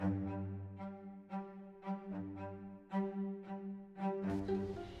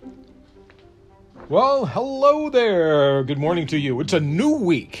Well, hello there. Good morning to you. It's a new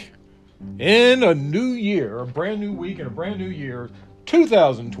week in a new year, a brand new week in a brand new year,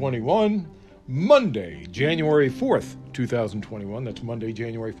 2021, Monday, January 4th, 2021. That's Monday,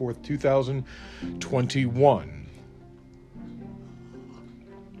 January 4th, 2021.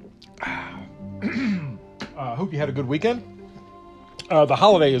 Hope you had a good weekend. The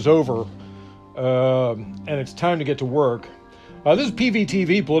holiday is over, and it's time to get to work. This is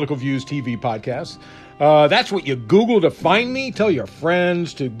PVTV, Political Views TV Podcast. That's what you Google to find me. Tell your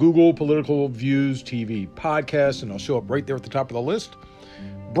friends to Google Political Views TV Podcast, and I'll show up right there at the top of the list.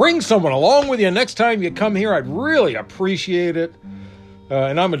 Bring someone along with you next time you come here. I'd really appreciate it.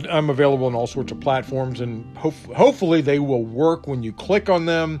 And I'm available on all sorts of platforms, and hopefully they will work when you click on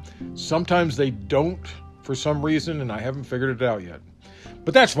them. Sometimes they don't for some reason, and I haven't figured it out yet.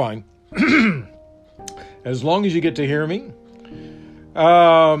 But that's fine. As long as you get to hear me.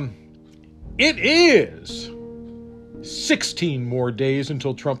 It is 16 more days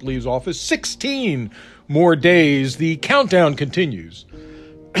until Trump leaves office. 16 more days. The countdown continues.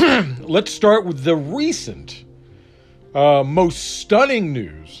 Let's start with the recent, most stunning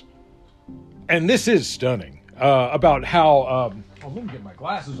news. And this is stunning. About how, let me get my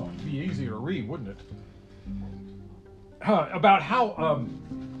glasses on. It'd be easier to read, wouldn't it? About how,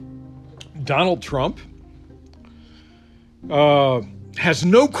 Donald Trump, has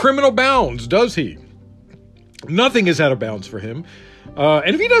no criminal bounds, does he? Nothing is out of bounds for him.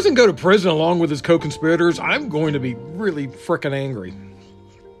 And if he doesn't go to prison along with his co-conspirators, I'm going to be really frickin' angry.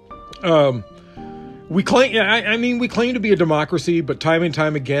 We claim to be a democracy, but time and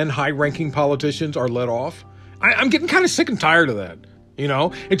time again, high-ranking politicians are let off. I'm getting kind of sick and tired of that. You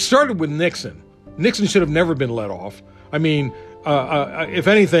know, it started with Nixon. Nixon should have never been let off. I mean, if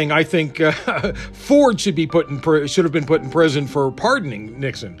anything, I think Ford should have been put in prison for pardoning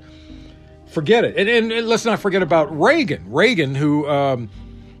Nixon. Forget it. And let's not forget about Reagan. Reagan, who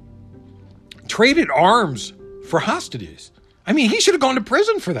traded arms for hostages. I mean, he should have gone to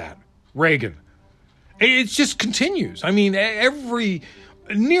prison for that. Reagan. It just continues. I mean,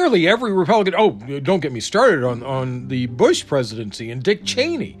 nearly every Republican. Oh, don't get me started on the Bush presidency and Dick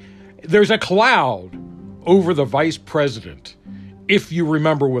Cheney. There's a cloud over the vice president, if you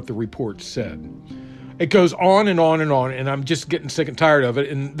remember what the report said. It goes on and on and on, and I'm just getting sick and tired of it.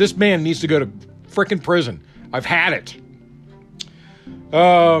 And this man needs to go to frickin' prison. I've had it.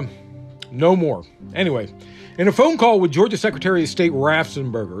 No more. Anyway, in a phone call with Georgia Secretary of State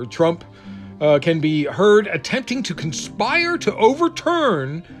Raffensperger, Trump can be heard attempting to conspire to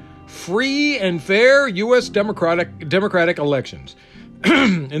overturn free and fair U.S. democratic elections.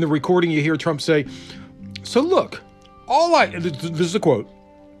 In the recording, you hear Trump say, this is a quote.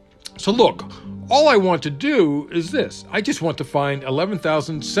 So look, all I want to do is this. I just want to find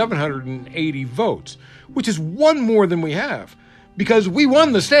 11,780 votes, which is one more than we have, because we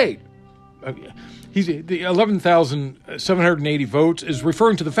won the state. The 11,780 votes is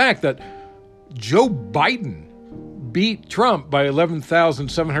referring to the fact that Joe Biden beat Trump by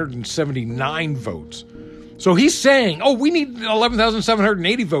 11,779 votes. So he's saying, we need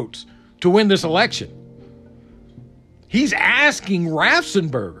 11,780 votes to win this election. He's asking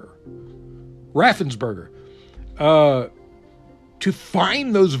Raffensperger, to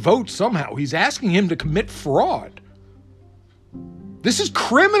find those votes somehow. He's asking him to commit fraud. This is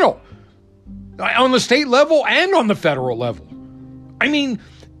criminal on the state level and on the federal level. I mean,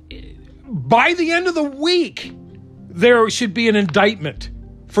 by the end of the week, there should be an indictment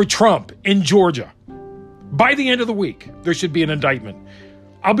for Trump in Georgia. By the end of the week, there should be an indictment.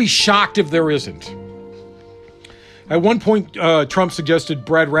 I'll be shocked if there isn't. At one point, Trump suggested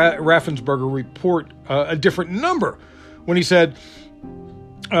Brad Raffensperger report a different number when he said,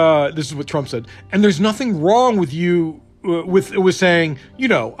 this is what Trump said, and there's nothing wrong with you with saying,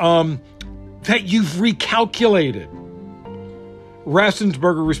 that you've recalculated.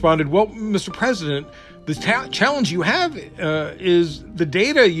 Raffensperger responded, well, Mr. President, the challenge you have is the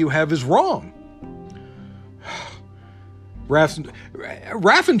data you have is wrong.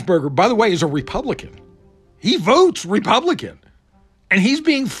 Raffensperger, by the way, is a Republican. He votes Republican, and he's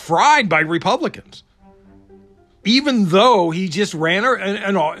being fried by Republicans, even though he just ran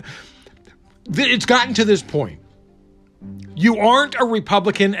and all. It's gotten to this point. You aren't a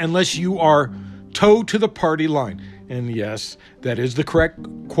Republican unless you are toe to the party line. And yes, that is the correct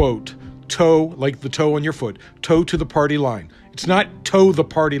quote. Toe, like the toe on your foot. Toe to the party line. It's not toe the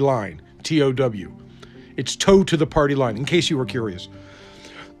party line. T-O-W. It's toe to the party line, in case you were curious.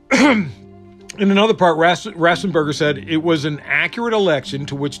 In another part, Raffensperger said it was an accurate election,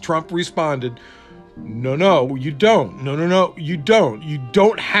 to which Trump responded, No, you don't. No, you don't. You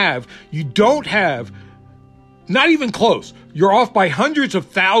don't have, not even close. You're off by hundreds of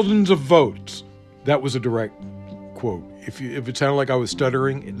thousands of votes. That was a direct quote. If it sounded like I was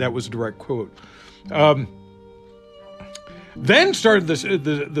stuttering, that was a direct quote. Then started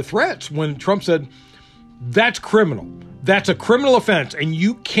the threats when Trump said, that's criminal. That's a criminal offense, and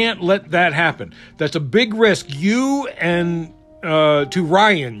you can't let that happen. That's a big risk. You and to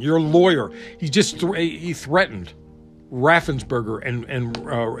Ryan, your lawyer, he threatened Raffensperger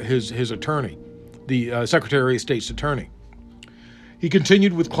and his attorney, the Secretary of State's attorney. He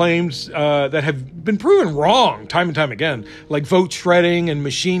continued with claims that have been proven wrong time and time again, like vote shredding and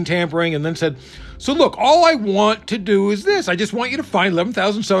machine tampering, and then said, so look, all I want to do is this. I just want you to find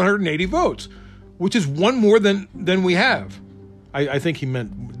 11,780 votes, which is one more than we have. I think he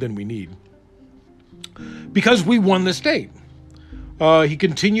meant than we need. Because we won the state. He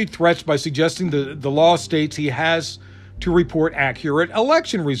continued threats by suggesting the law states he has to report accurate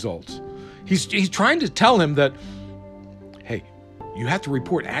election results. He's trying to tell him that, hey, you have to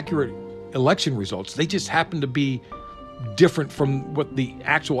report accurate election results. They just happen to be different from what the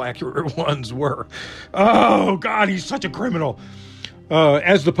actual accurate ones were. Oh, God, he's such a criminal.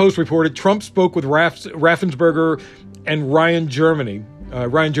 As the Post reported, Trump spoke with Raffensperger and Ryan Germany.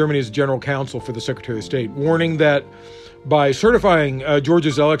 Ryan Germany is general counsel for the Secretary of State, warning that by certifying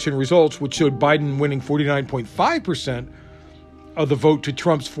Georgia's election results, which showed Biden winning 49.5% of the vote to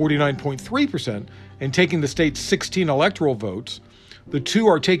Trump's 49.3%, and taking the state's 16 electoral votes, the two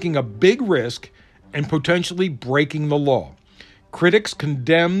are taking a big risk and potentially breaking the law. Critics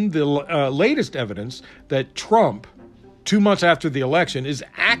condemn the latest evidence that Trump, 2 months after the election, is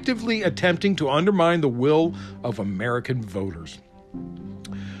actively attempting to undermine the will of American voters.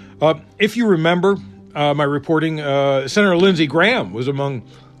 If you remember my reporting, Senator Lindsey Graham was among,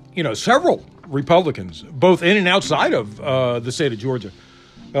 several Republicans, both in and outside of the state of Georgia,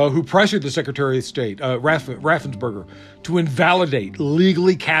 who pressured the Secretary of State, Raffensperger, to invalidate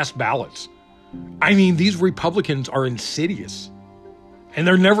legally cast ballots. I mean, these Republicans are insidious, and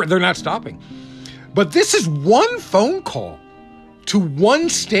they're not stopping. But this is one phone call to one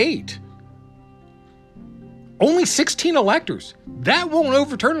state. Only 16 electors. That won't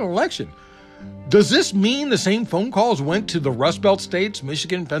overturn an election. Does this mean the same phone calls went to the Rust Belt states,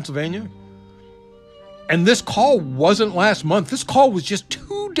 Michigan, Pennsylvania? And this call wasn't last month. This call was just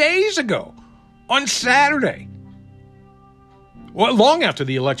 2 days ago, on Saturday. Well, long after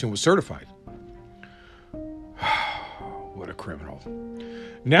the election was certified. What a criminal.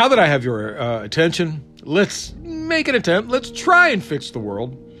 Now that I have your attention, let's make an attempt. Let's try and fix the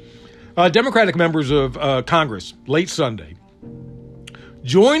world. Democratic members of Congress, late Sunday,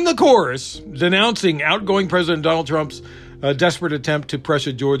 joined the chorus denouncing outgoing President Donald Trump's desperate attempt to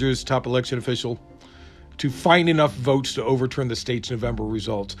pressure Georgia's top election official to find enough votes to overturn the state's November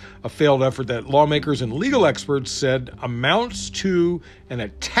results, a failed effort that lawmakers and legal experts said amounts to an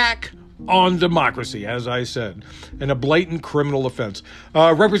attack on democracy, as I said, and a blatant criminal offense.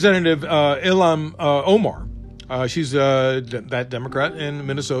 Representative Ilhan Omar, she's that Democrat in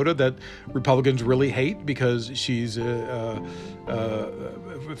Minnesota that Republicans really hate because she's from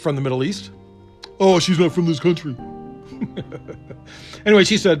the Middle East. Oh, she's not from this country. Anyway,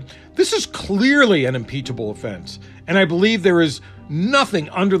 she said, this is clearly an impeachable offense, and I believe there is nothing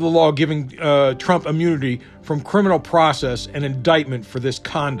under the law giving Trump immunity from criminal process and indictment for this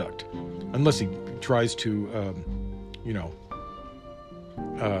conduct, unless he tries to,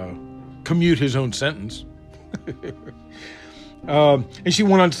 commute his own sentence. And she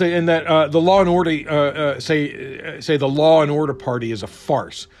went on to say, and that the Law and Order say the Law and Order Party is a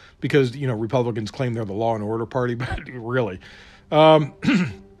farce because Republicans claim they're the Law and Order Party, but really,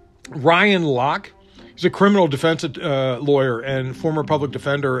 Ryan Locke, he's a criminal defense lawyer and former public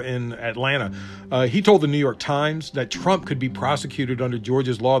defender in Atlanta. He told the New York Times that Trump could be prosecuted under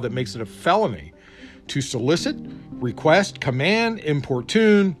Georgia's law that makes it a felony to solicit, request, command,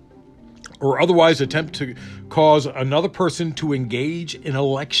 importune, or otherwise attempt to cause another person to engage in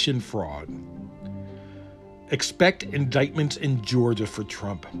election fraud. Expect indictments in Georgia for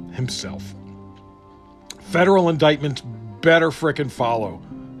Trump himself. Federal indictments better frickin' follow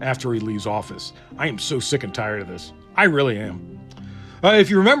after he leaves office. I am so sick and tired of this. I really am. If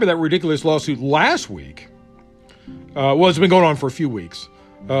you remember that ridiculous lawsuit last week, it's been going on for a few weeks.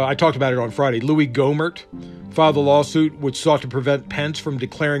 I talked about it on Friday. Louis Gohmert filed the lawsuit which sought to prevent Pence from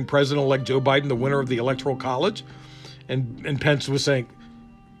declaring President-elect Joe Biden the winner of the Electoral College. And Pence was saying,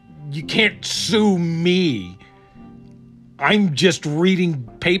 you can't sue me. I'm just reading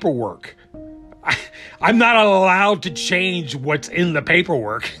paperwork. I'm not allowed to change what's in the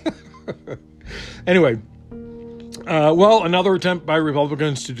paperwork. Anyway, well, another attempt by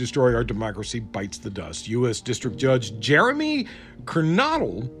Republicans to destroy our democracy bites the dust. U.S. District Judge Jeremy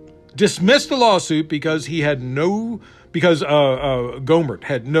Kernodle dismissed the lawsuit because Gohmert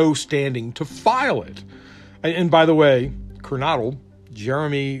had no standing to file it. And by the way, Kernodle,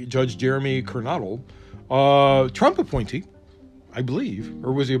 Judge Jeremy Kernodle, Trump appointee, I believe,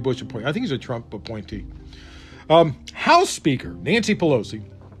 or was he a Bush appointee? I think he's a Trump appointee. House Speaker Nancy Pelosi,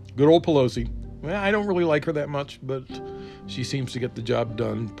 good old Pelosi. Well, I don't really like her that much, but she seems to get the job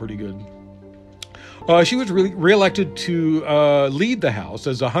done pretty good. She was reelected to lead the House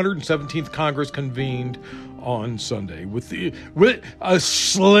as the 117th Congress convened on Sunday with a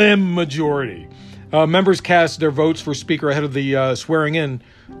slim majority. Members cast their votes for Speaker ahead of the swearing-in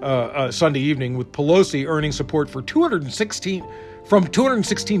Sunday evening, with Pelosi earning support for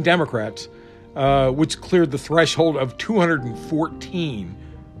 216 Democrats, which cleared the threshold of 214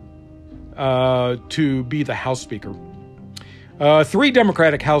 to be the House Speaker. 3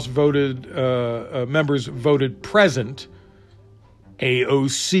 Democratic House members voted present.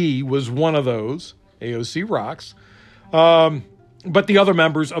 AOC was one of those. AOC rocks. But the other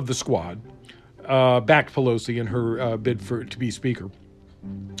members of the squad backed Pelosi in her bid to be Speaker.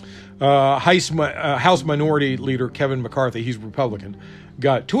 House Minority Leader Kevin McCarthy, he's Republican,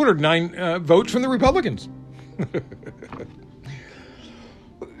 got 209 votes from the Republicans.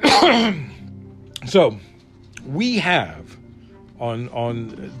 So we have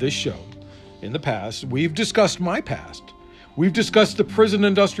on this show in the past, we've discussed my past. We've discussed the prison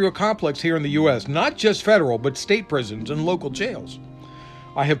industrial complex here in the U.S., not just federal, but state prisons and local jails.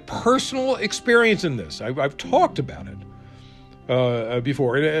 I have personal experience in this. I've talked about it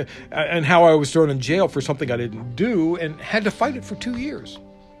before, and how I was thrown in jail for something I didn't do and had to fight it for 2 years.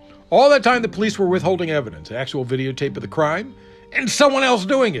 All that time, the police were withholding evidence, actual videotape of the crime, and someone else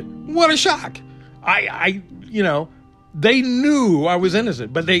doing it. What a shock! They knew I was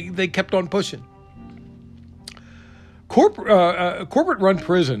innocent, but they kept on pushing. Corporate-run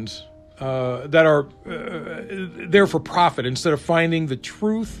prisons that are there for profit instead of finding the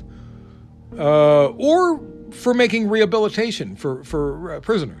truth or for making rehabilitation for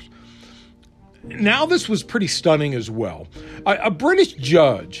prisoners. Now, this was pretty stunning as well. A British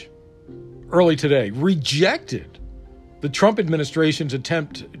judge early today rejected the Trump administration's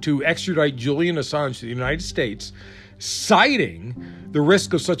attempt to extradite Julian Assange to the United States, citing the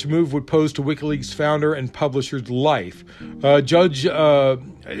risk of such a move would pose to WikiLeaks founder and publisher's life. The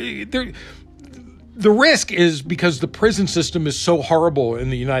risk is because the prison system is so horrible in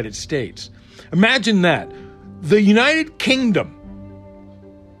the United States. Imagine that. The United Kingdom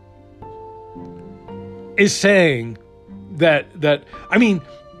is saying that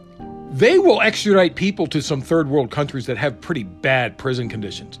they will extradite people to some third world countries that have pretty bad prison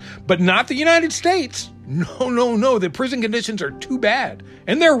conditions, but not the United States. No. The prison conditions are too bad.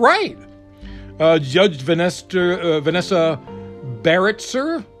 And they're right. Judge Vanessa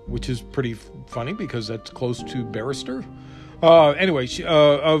Barretser, which is pretty funny because that's close to barrister.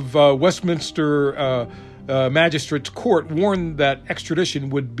 Of Westminster Magistrates Court warned that extradition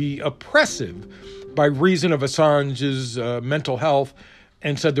would be oppressive by reason of Assange's mental health,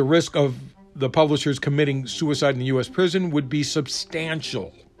 and said the risk of the publishers committing suicide in the U.S. prison would be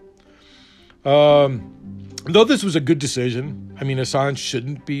substantial. Though this was a good decision, Assange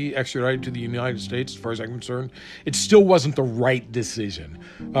shouldn't be extradited to the United States, as far as I'm concerned, it still wasn't the right decision.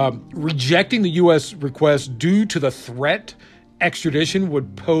 Rejecting the U.S. request due to the threat extradition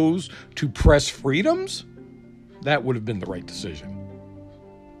would pose to press freedoms, that would have been the right decision.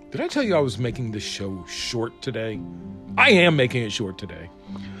 Did I tell you I was making this show short today? I am making it short today.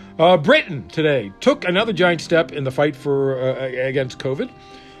 Britain today took another giant step in the fight against COVID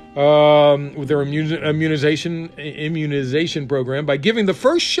with their immunization program by giving the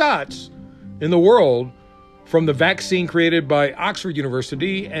first shots in the world from the vaccine created by Oxford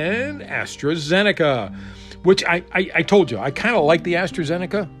University and AstraZeneca, which I told you, I kind of like the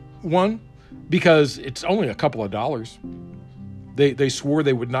AstraZeneca one because it's only a couple of dollars. They swore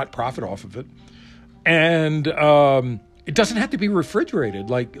they would not profit off of it. And it doesn't have to be refrigerated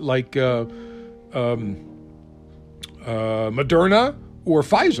like Moderna or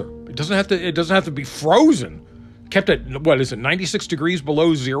Pfizer. It doesn't have to be frozen, kept at 96 degrees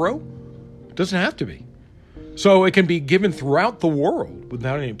below zero. It doesn't have to be. So it can be given throughout the world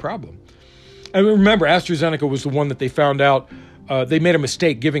without any problem. And remember, AstraZeneca was the one that they found out they made a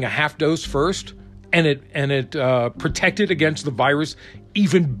mistake giving a half dose first, and it protected against the virus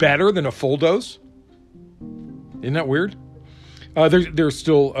even better than a full dose. Isn't that weird? They're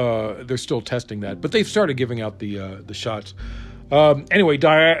still testing that, but they've started giving out the shots. Anyway,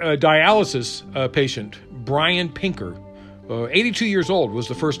 dialysis patient Brian Pinker, 82 years old, was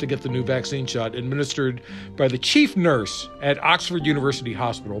the first to get the new vaccine shot administered by the chief nurse at Oxford University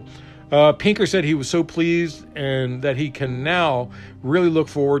Hospital. Pinker said he was so pleased and that he can now really look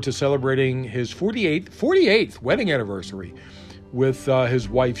forward to celebrating his 48th wedding anniversary with his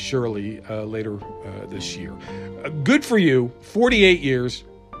wife Shirley later this year. Good for you, 48 years.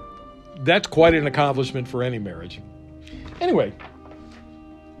 That's quite an accomplishment for any marriage. Anyway,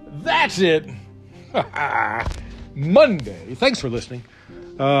 that's it. Monday. Thanks for listening.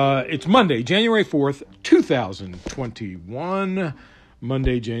 It's Monday, January 4th, 2021.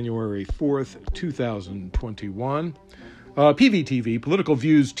 Monday, January 4th, 2021. PVTV, Political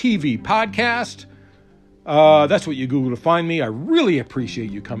Views TV podcast. That's what you Google to find me. I really appreciate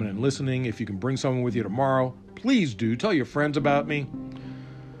you coming and listening. If you can bring someone with you tomorrow, please do. Tell your friends about me.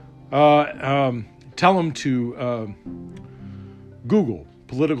 Tell them to Google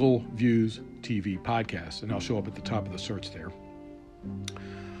Political Views TV podcast, and I'll show up at the top of the search there.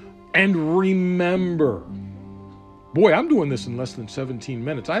 And remember, boy, I'm doing this in less than 17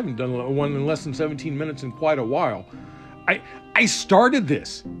 minutes. I haven't done one in less than 17 minutes in quite a while. I started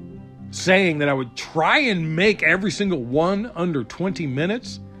this saying that I would try and make every single one under 20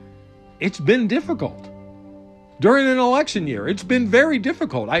 minutes. It's been difficult. During an election year, it's been very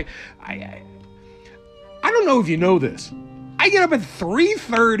difficult. I don't know if you know this. I get up at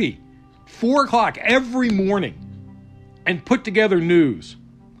 3:30, 4 o'clock every morning and put together news.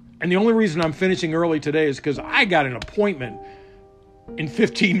 And the only reason I'm finishing early today is because I got an appointment in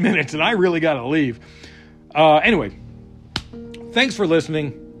 15 minutes and I really got to leave. Anyway, thanks for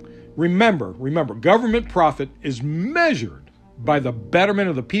listening. Remember, government profit is measured by the betterment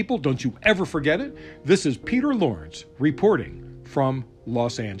of the people. Don't you ever forget it. This is Peter Lawrence reporting from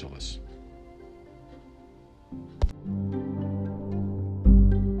Los Angeles.